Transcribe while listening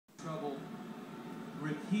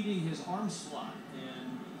heating his arm slot,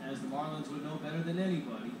 and as the Marlins would know better than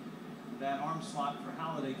anybody, that arm slot for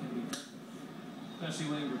Halladay can be different, especially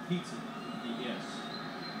when he repeats it. Yes.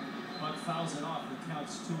 But fouls it off and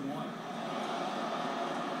counts 2-1.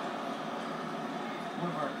 One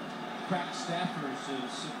of our crack staffers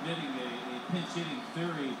is submitting a pinch hitting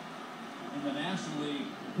theory. In the National League,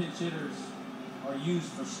 pinch hitters are used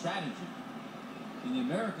for strategy. In the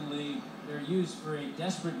American League, they're used for a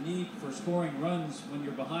desperate need for scoring runs when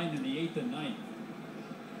you're behind in the 8th and 9th.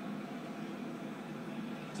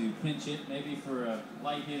 To pinch hit maybe for a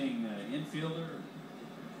light hitting infielder, or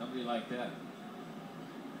somebody like that.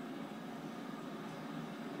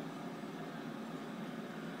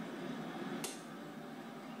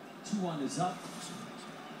 2-1 is up.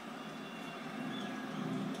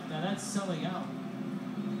 Now that's selling out.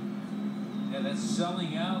 Yeah, that's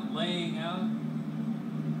selling out, laying out.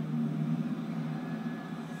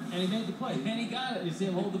 And he made the play. And he got it. You see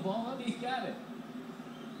him hold the ball up? He got it.